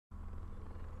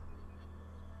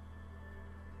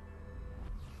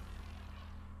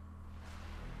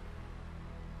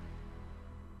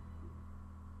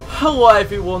Hello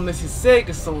everyone, this is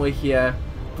Sega Summer here,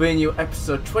 bringing you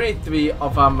episode 23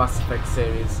 of our Mass Effect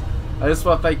series. I just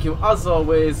want to thank you as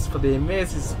always for the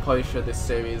amazing support you show this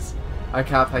series. I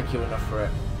can't thank you enough for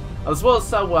it. As well as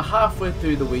that, we're halfway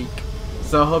through the week,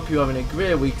 so I hope you're having a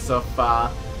great week so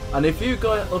far. And if you're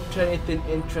going up to anything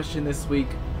interesting this week,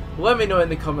 let me know in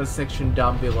the comment section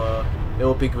down below. It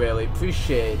will be greatly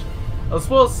appreciated. As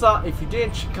well as that, if you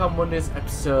didn't check out Monday's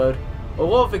episode, a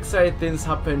lot of exciting things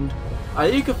happened,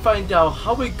 and you can find out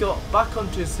how we got back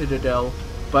onto Citadel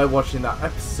by watching that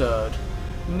episode.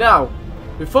 Now,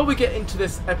 before we get into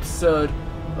this episode,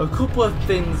 a couple of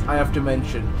things I have to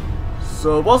mention.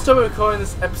 So whilst I'm recording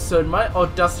this episode, my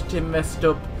Audacity messed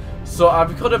up, so I've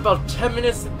recorded about 10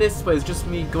 minutes of this, but it's just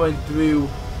me going through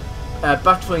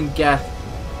battling Geth.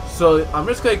 So I'm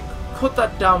just going to cut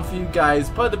that down for you guys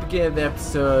by the beginning of the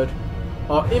episode,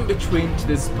 or in between to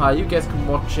this part. You guys can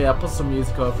watch it, I'll put some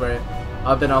music over it,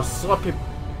 and then I'll swap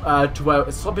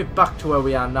it back to where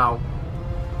we are now.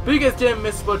 But you guys didn't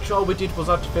miss much. All we did was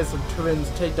activate some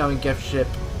Turins, take down a Geth ship,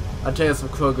 and take out some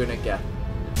Kroger in a Geth.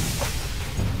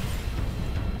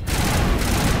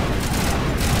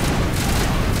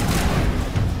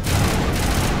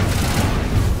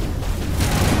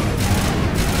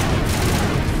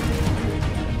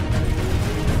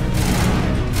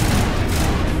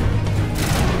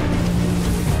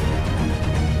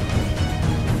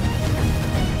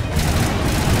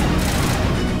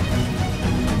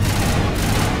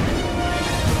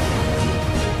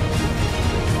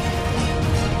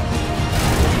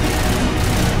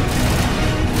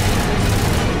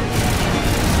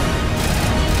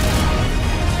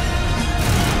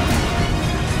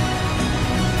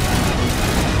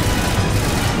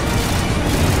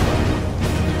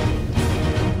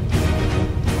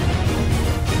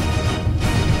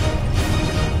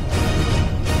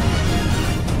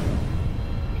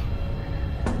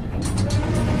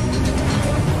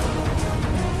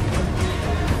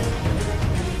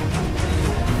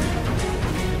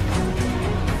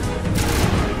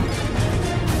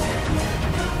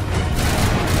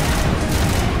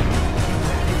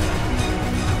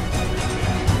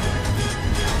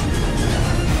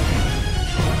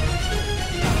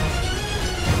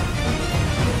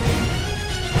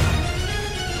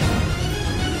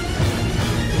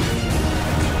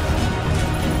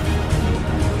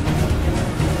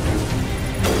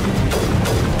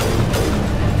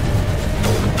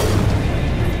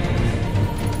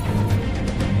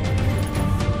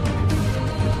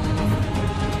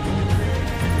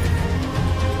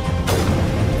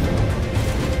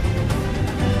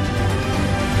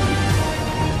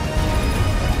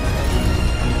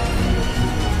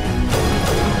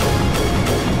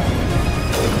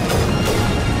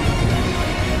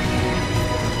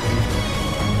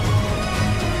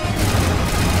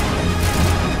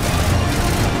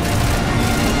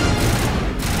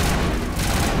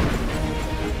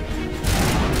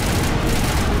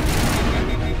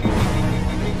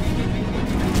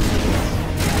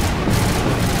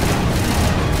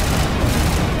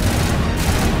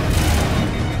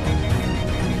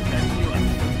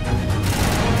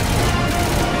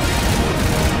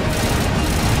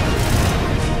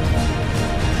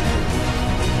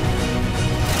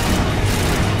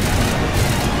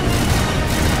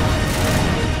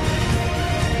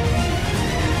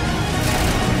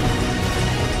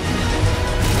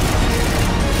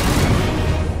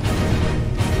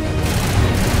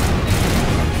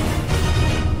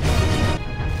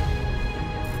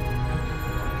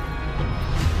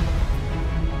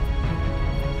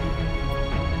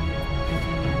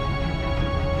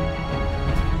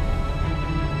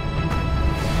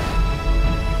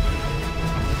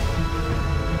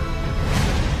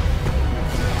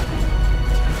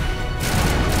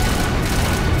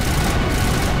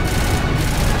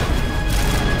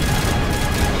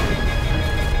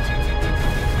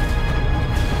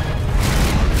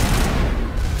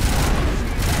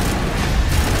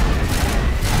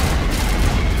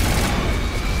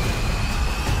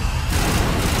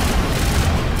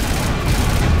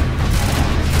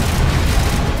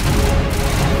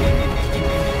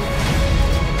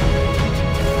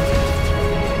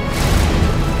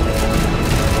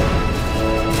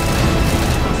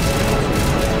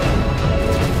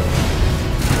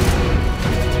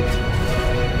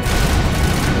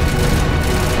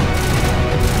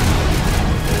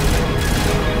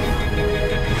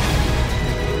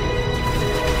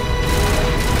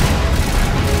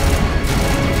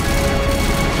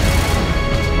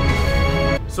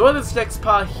 So in this next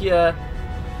part here,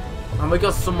 and we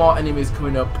got some more enemies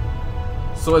coming up,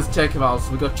 so let's take them out.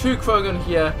 So we got 2 Krogan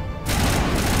here,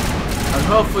 and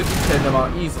hopefully we can take them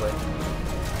out easily.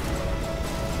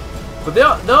 But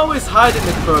they're always hiding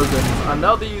the Krogans, and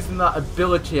now they're using that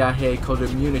ability I hate called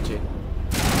immunity.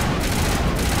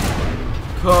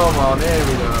 Come on, here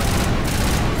we go.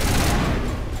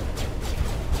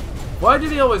 Why do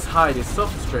they always hide? It's so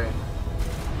frustrating.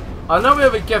 I know we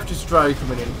have a Geth Destroyer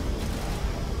coming in.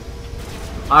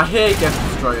 I hate Geth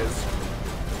Destroyers.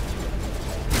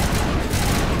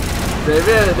 They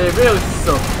really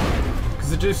suck. Because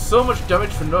they do so much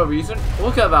damage for no reason.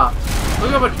 Look at that.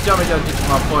 Look how much damage I did to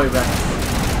my boy Rex.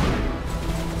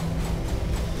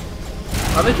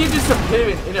 And they keep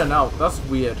disappearing in and out. That's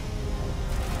weird.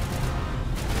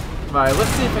 Right, let's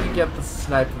see if I can get the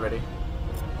sniper ready.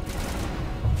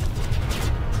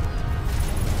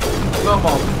 Come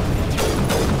on.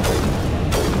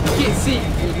 You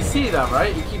can see that,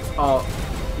 right? You keep. Oh,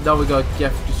 now we got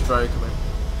Geth Destroyer coming.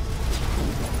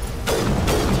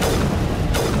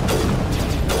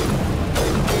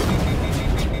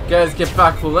 Guys, get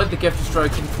back. We'll let the Geth Destroyer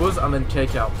come to us and then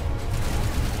take out.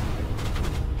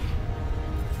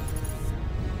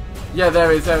 Yeah,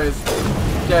 there is.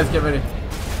 Guys, get ready.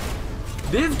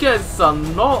 These guys are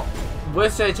not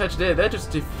wasting any time today. They're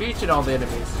just defeating all the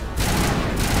enemies.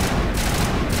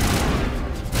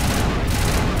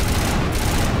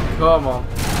 Come on.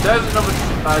 There's another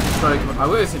destroyer coming. I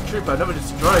will say trooper, another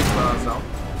destroyer coming out now.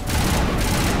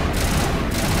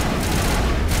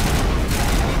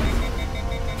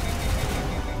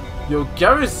 Yo,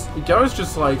 Garrus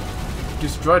just like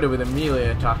destroyed it with a melee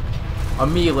attack. A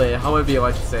melee, however you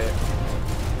like to say it.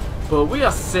 But we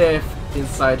are safe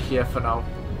inside here for now.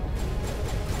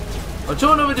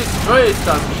 Until another destroyer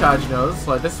starts charging us,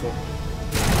 like this one.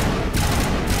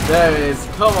 There it is.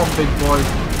 Come on, big boy.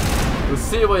 We'll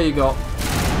see what you got.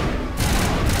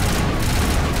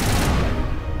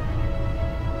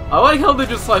 I like how they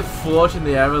just like float in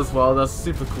the air as well. That's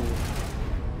super cool.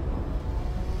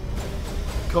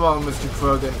 Come on, Mr.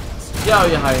 Krogan. Get out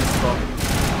of your hiding spot.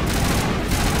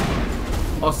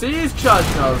 Oh, see, he's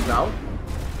charging us now.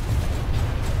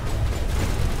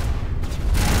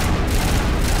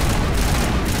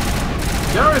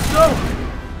 Garrus, go!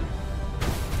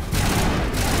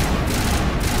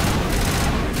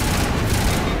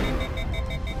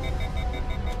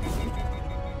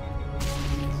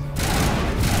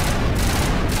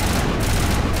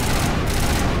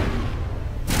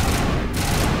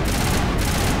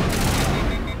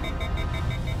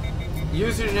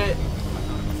 Using it,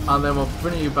 and then we'll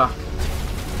bring you back.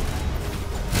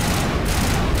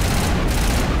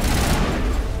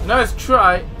 Nice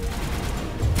try.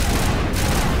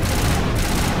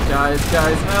 Guys,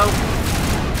 help.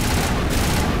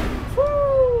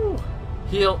 Woo!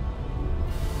 Heal.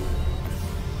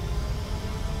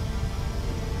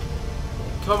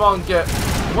 Come on, get.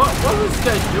 What is this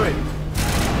guy doing?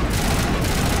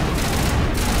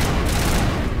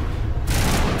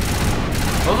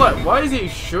 I was like, why is he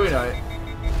shooting at it?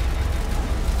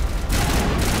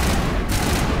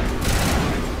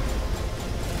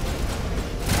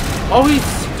 Oh, he's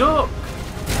stuck!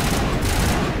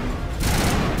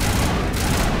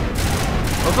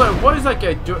 I was like, what is that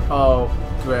guy doing? Oh,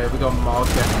 great, we got more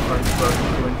Geth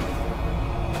coming.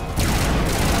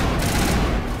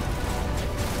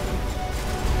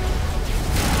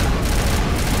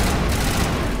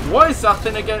 What is that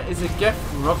thing again? It's a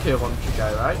Geth rocket launcher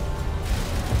guy, right?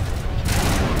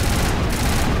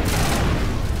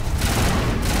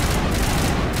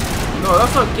 No,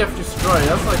 that's not Geth Destroyer,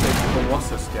 that's like a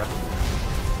Colossus Geth.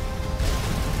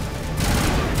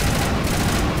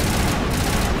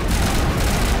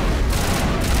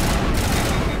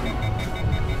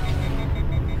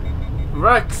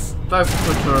 Rex! Thanks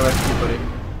for putting your rescue, buddy.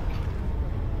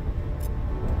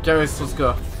 Garrus, let's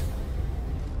go.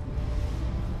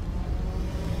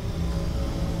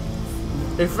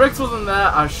 If Rex wasn't there,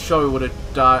 I'm sure he would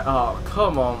have died. Oh,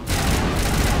 come on.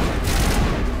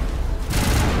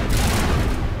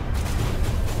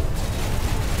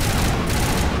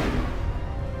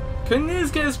 Can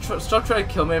these guys stop trying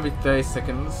to kill me every 30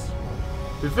 seconds?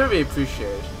 Be very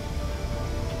appreciated.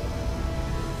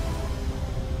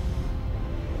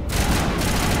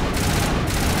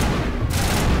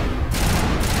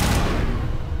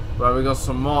 Right, we got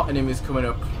some more enemies coming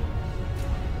up.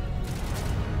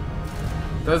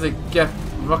 There's a Geth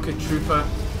rocket trooper.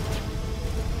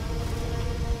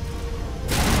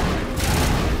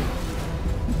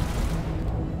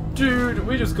 Dude,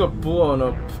 we just got blown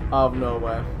up out of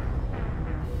nowhere.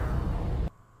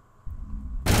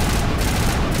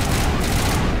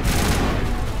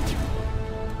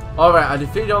 Alright, I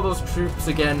defeated all those troops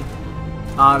again.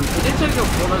 And it did take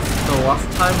us the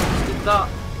last time we just did that.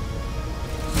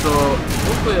 So,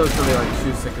 hopefully it was only like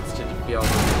 2 seconds to defeat all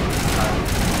those troops this time.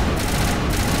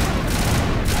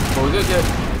 But we're gonna get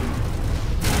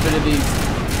rid of these,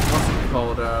 what's it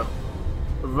called,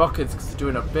 rockets, because they're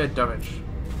doing a bit of damage.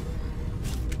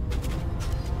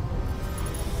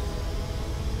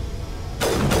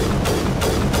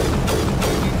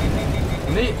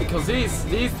 Because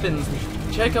these things,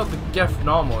 check out the gift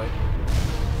normally.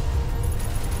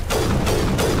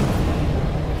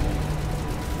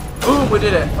 Boom, we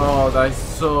did it! Oh, that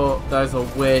is a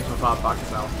weight off our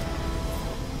backs now.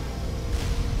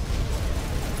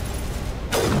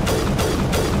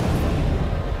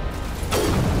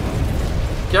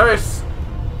 Garrus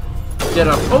did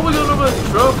a. Oh, we got another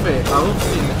trophy! I love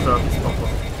seeing the trophies pop up.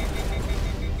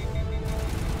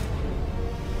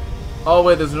 Oh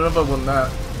wait, there's another one there.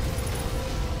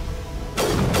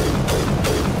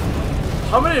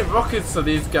 How many rockets are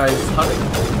these guys having?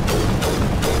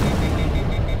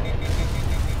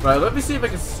 Right, let me see if I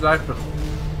can snipe them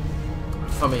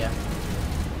from here.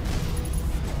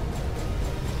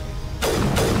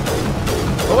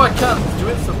 Oh, I can. It's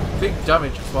doing some big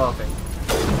damage as well, I think.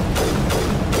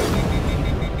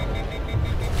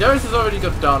 Garrus has already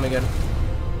got down again.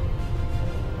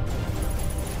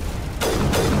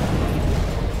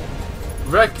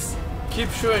 Rex, keep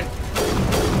shooting.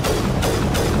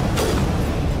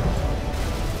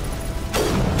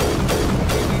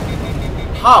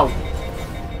 How?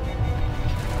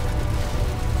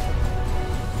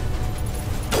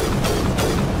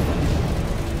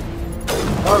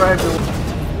 Alright,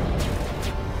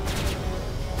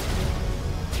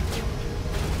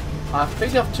 I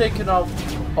think I've taken out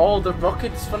all the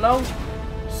rockets for now.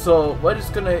 So we're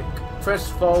just gonna press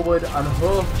forward and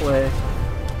hopefully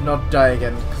not die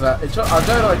again. Because I'll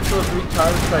die like 2 or 3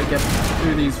 times to try to get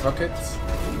through these rockets.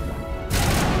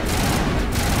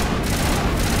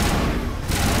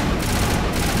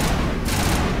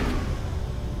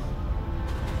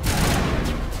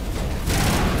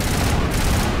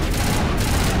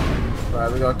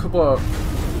 Right, we got a couple of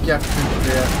gaps in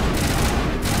here.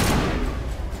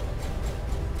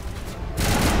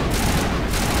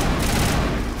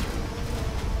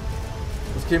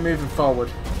 Let's keep moving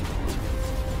forward.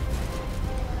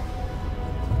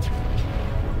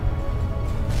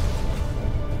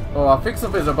 Oh, I think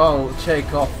something's about to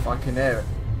shake off. I can hear it.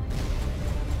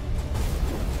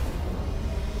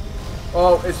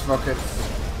 Oh, it's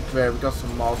rockets. Great, we got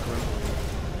some more coming.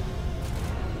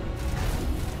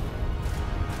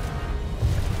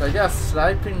 I guess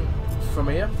sniping from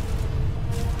here.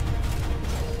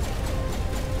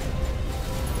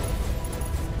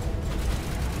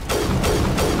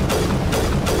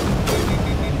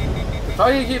 If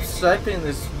I can keep sniping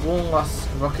this one last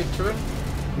rocket turret,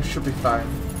 we should be fine.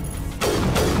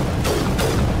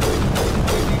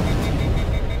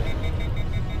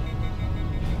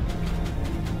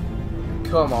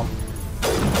 Come on.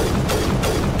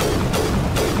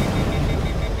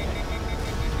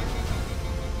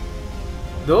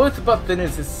 The only bad thing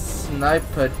is this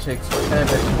sniper takes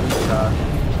forever to recharge.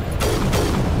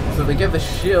 So they get the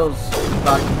shields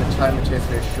back in the time it takes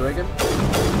for a shoot again.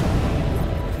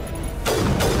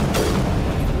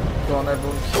 Go on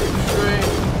everyone, keep shooting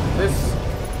this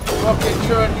rocket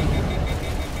turret.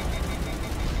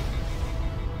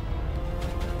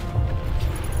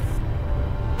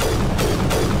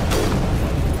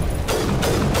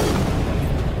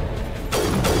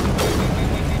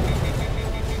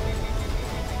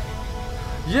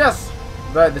 Yes!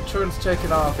 Right, the turret's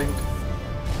taken out, I think.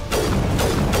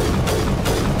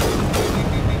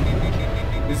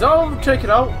 Is that all taken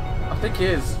out? I think he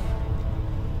is.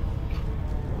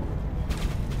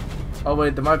 Oh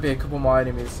wait, there might be a couple more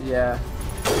enemies, yeah.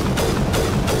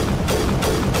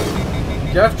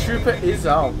 Gav Trooper is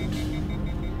out.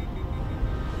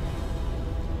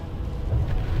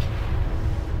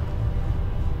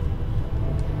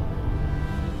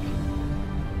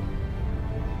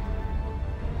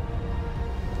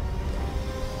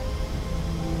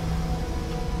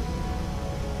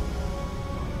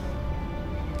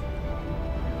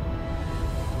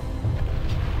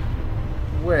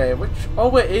 Wait, which? Oh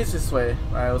wait, it is this way.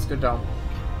 Alright, let's go down.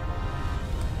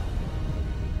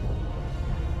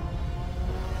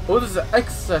 Oh, there's an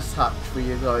excess hatch we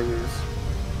gotta use.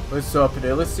 Let's open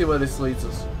it. Let's see where this leads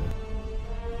us.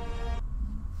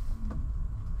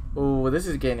 Oh, this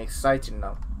is getting exciting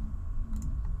now.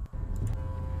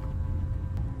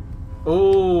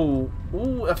 Oh,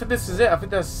 ooh, I think this is it. I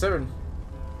think that's 7.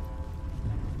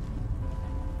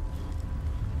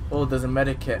 Oh, there's a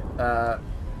medikit.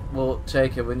 We'll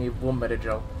take it. We need 1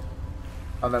 medigel.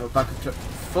 And then we're back up to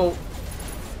full.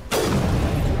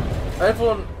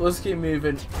 Everyone, let's keep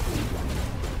moving.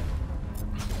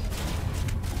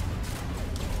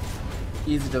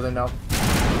 Easy does it now.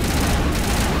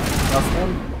 Last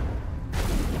one.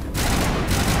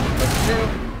 Last two.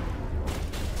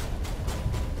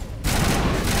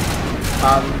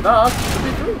 And that should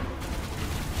be through.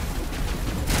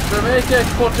 Should we make it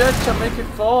quartet and make it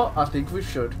 4? I think we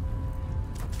should.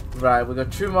 Right, we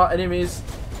got 2 more enemies.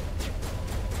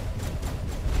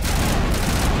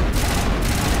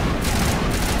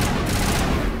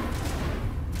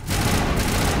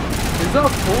 Is that a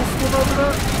pulse one over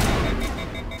there?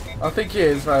 I think it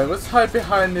is. Right, let's hide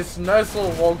behind this nice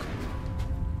little log.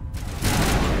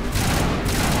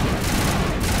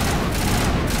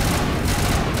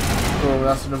 Oh,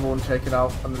 that's another one taken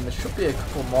out, and then there should be a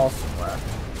couple more somewhere.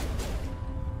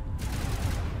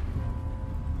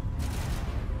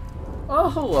 Oh,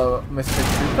 hello, Mr.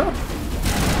 Trooper.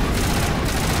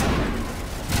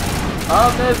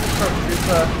 Ah, there's the shock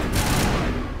trooper.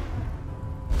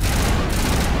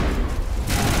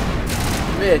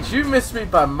 Mate, you missed me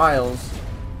by miles.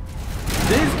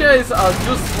 These guys are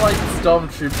just like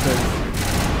stormtroopers.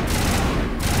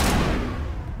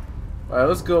 Alright,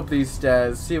 let's go up these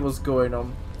stairs, see what's going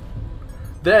on.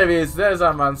 There he is, there's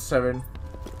our man 7.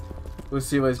 We'll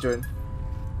see what he's doing.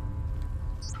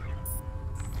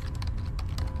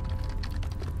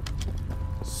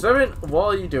 Seven,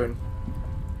 what are you doing?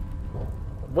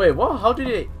 Wait, what? How did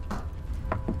he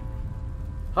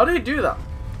do that?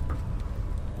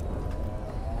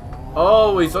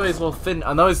 Oh, he's on his little fin.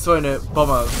 I know he's throwing a bomb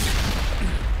at us.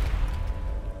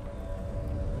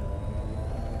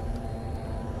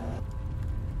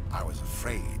 I was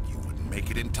afraid you wouldn't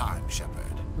make it in time,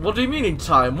 Shepard. What do you mean in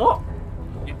time? What?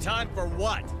 In time for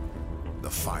what? The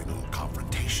final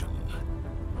confrontation.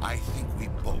 I think we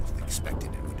both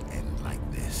expected it would end like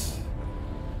this.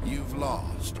 You've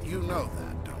lost. You know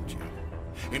that, don't you?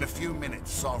 In a few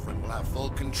minutes, Sovereign will have full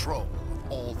control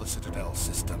of all the Citadel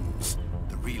systems.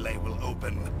 The relay will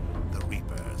open. The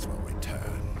Reapers will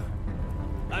return.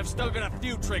 I've still got a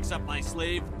few tricks up my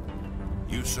sleeve.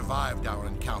 You survived our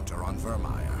encounter on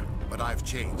Vermeer, but I've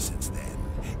changed since then.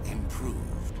 Improved.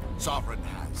 Sovereign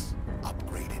has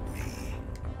upgraded me.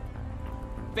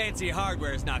 Fancy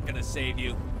hardware is not gonna save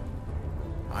you.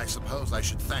 I suppose I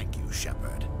should thank you,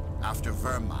 Shepard. After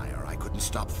Vermeer, I couldn't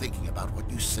stop thinking about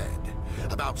what you said.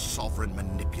 About Sovereign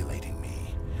manipulating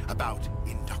me. About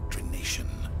indoctrination.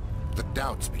 The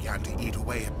doubts began to eat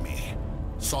away at me.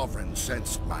 Sovereign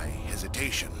sensed my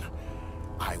hesitation.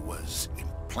 I was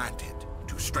implanted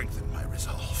to strengthen my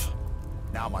resolve.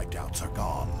 Now my doubts are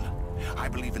gone. I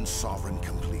believe in Sovereign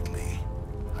completely.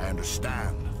 I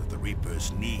understand that the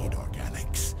Reapers need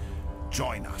organics.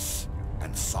 Join us,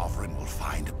 and Sovereign will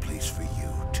find a place for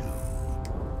you, too.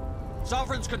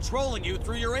 Sovereign's controlling you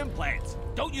through your implants.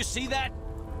 Don't you see that?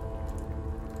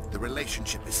 The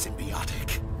relationship is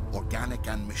symbiotic. Organic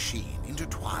and machine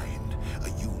intertwined. A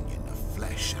union of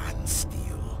flesh and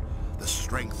steel. The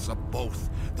strengths of both,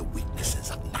 the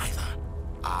weaknesses of neither.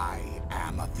 I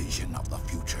am a vision of the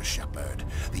future, Shepard.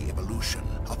 The evolution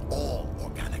of all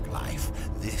organic life.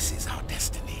 This is our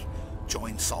destiny.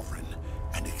 Join Sovereign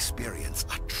and experience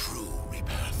a true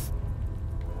rebirth.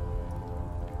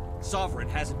 Sovereign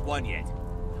hasn't won yet.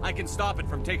 I can stop it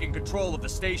from taking control of the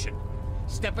station.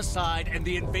 Step aside and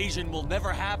the invasion will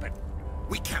never happen.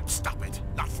 We can't stop it.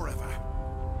 Not forever.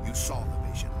 You saw the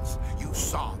visions. You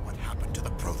saw what happened to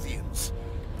the Protheans.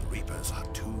 The Reapers are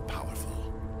too powerful.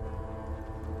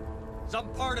 Some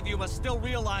part of you must still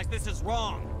realize this is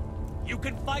wrong. You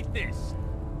can fight this.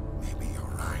 Maybe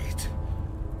you're right.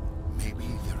 Maybe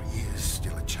there is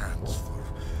still a chance for...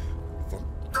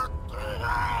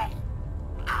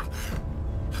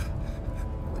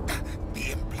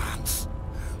 The implants.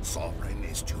 Sovereign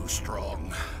is too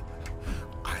strong.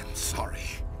 I'm sorry.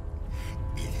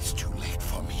 It is too late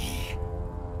for me.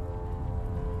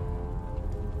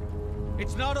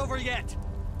 It's not over yet.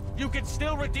 You can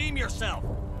still redeem yourself.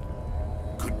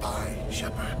 Goodbye,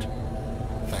 Shepard.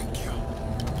 Thank you.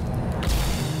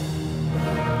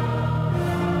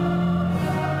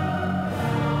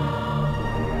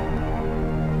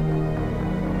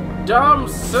 Damn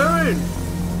soon!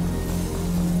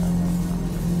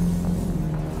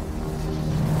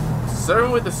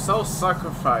 Soon with the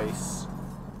self-sacrifice.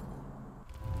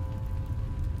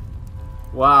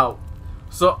 Wow.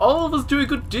 So all of us doing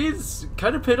good deeds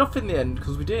kind of paid off in the end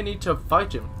because we didn't need to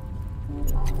fight him.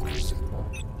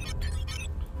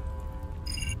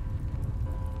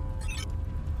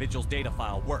 Vigil's data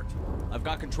file worked. I've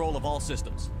got control of all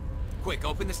systems. Quick,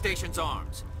 open the station's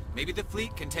arms. Maybe the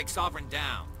fleet can take Sovereign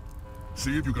down.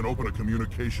 See if you can open a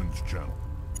communications channel.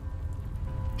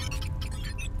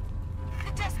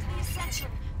 The Destiny Ascension.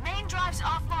 Main drives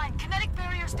offline. Kinetic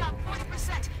barriers down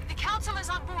 40%. The Council is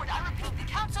on board. I repeat, the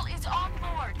Council is on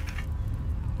board.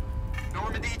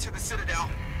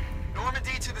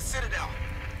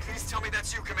 tell me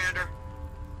that's you, Commander.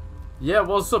 Yeah,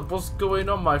 what's up? What's going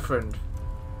on, my friend?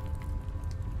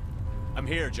 I'm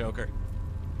here, Joker.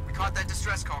 We caught that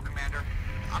distress call, Commander.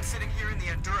 I'm sitting here in the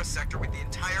Endura sector with the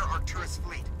entire Arcturus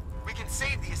fleet. We can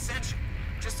save the Ascension.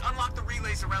 Just unlock the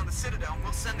relays around the Citadel and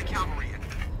we'll send the cavalry in.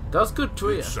 That's good to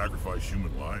hear. You'd sacrifice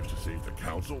human lives to save the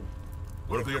Council?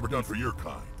 What have they ever done for your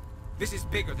kind? This is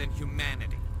bigger than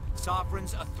humanity.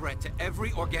 Sovereign's a threat to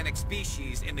every organic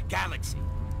species in the galaxy.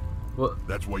 What?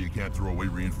 That's why you can't throw away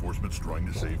reinforcements trying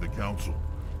to save the Council.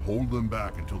 Hold them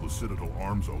back until the Citadel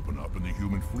arms open up and the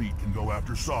human fleet can go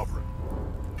after Sovereign.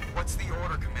 What's the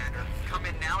order, Commander? Come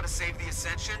in now to save the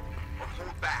Ascension, or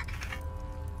hold back?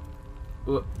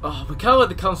 Oh, we can't let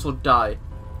the Council die.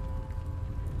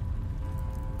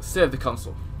 Save the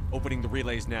Council. Opening the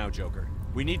relays now, Joker.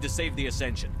 We need to save the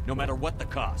Ascension, no matter what the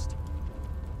cost.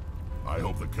 I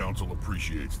hope the Council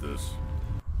appreciates this.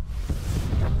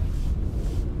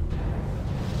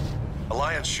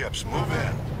 Alliance ships, move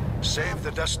in. Save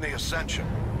the Destiny Ascension.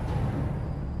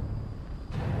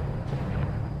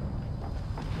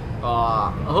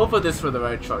 I hope this was the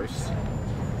right choice.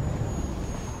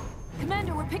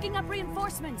 Commander, we're picking up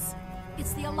reinforcements.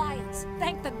 It's the Alliance.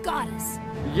 Thank the goddess.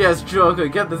 Yes, Joker,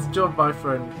 get this job, my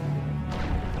friend.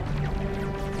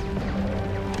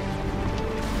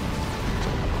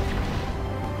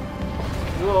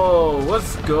 Whoa,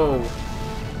 let's go.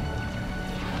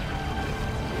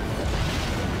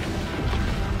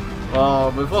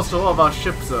 Oh, we've lost a lot of our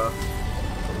ships, though.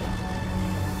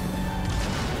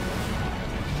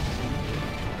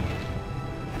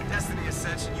 Destiny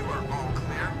Ascension, you are all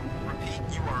clear.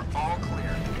 Repeat, you are all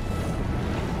clear.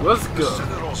 Let's The go.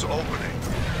 Citadel's opening.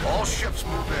 All ships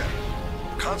move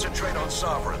in. Concentrate on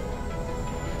Sovereign.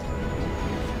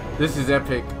 This is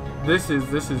epic. This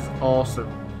is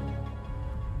awesome.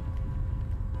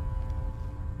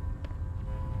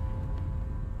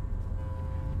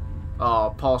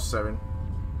 Oh, pause 7.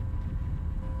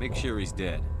 Make sure he's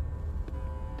dead.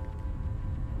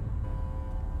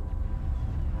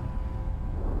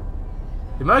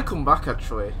 He might come back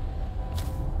actually.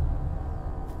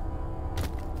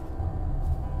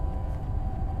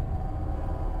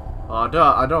 Oh,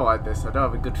 I don't like this. I don't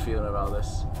have a good feeling about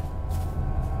this.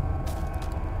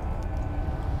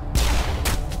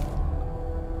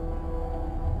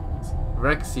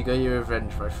 Rex, you got your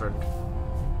revenge, my friend.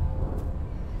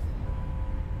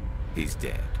 He's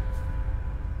dead.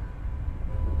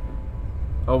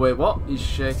 Oh wait, what? He's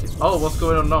shaking. Oh, what's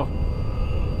going on now?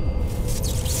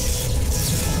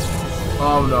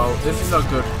 Oh no, this is not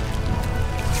good.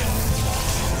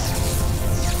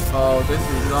 Oh, this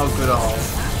is not good at all.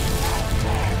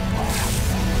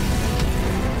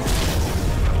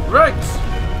 Rex!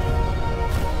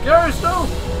 Gary, no!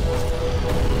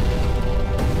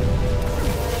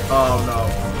 Oh no.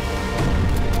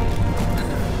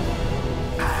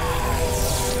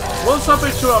 What's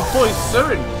happening to our boy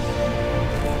Sirin?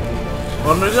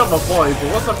 Well, no, he's not my boy, but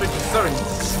what's happening to Sirin?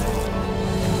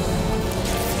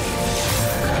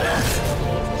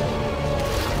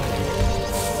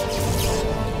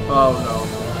 Oh no.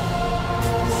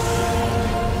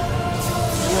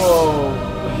 Whoa.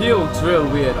 The heel looks real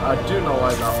weird. I do not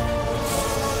like that.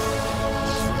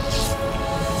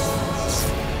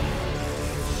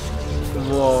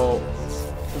 Whoa.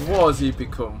 What has he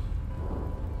become?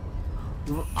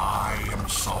 I am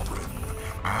Sovereign,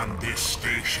 and this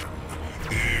station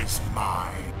is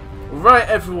mine. Right,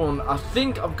 everyone, I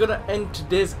think I'm gonna end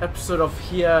today's episode off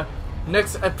here.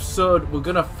 Next episode, we're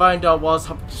gonna find out what's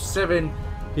happened to Sirin.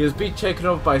 He has been taken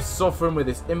over by Sovereign with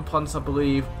his implants, I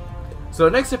believe. So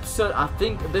next episode, I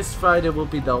think this Friday will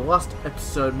be the last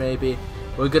episode, maybe.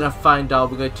 We're gonna find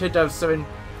out. We're gonna take down Sirin,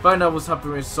 find out what's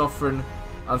happening with Sovereign,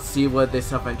 and see where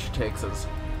this adventure takes us.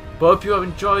 But I hope you have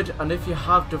enjoyed, and if you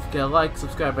have, don't forget to like,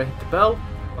 subscribe, and hit the bell.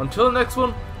 Until the next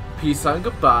one, peace out and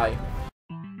goodbye.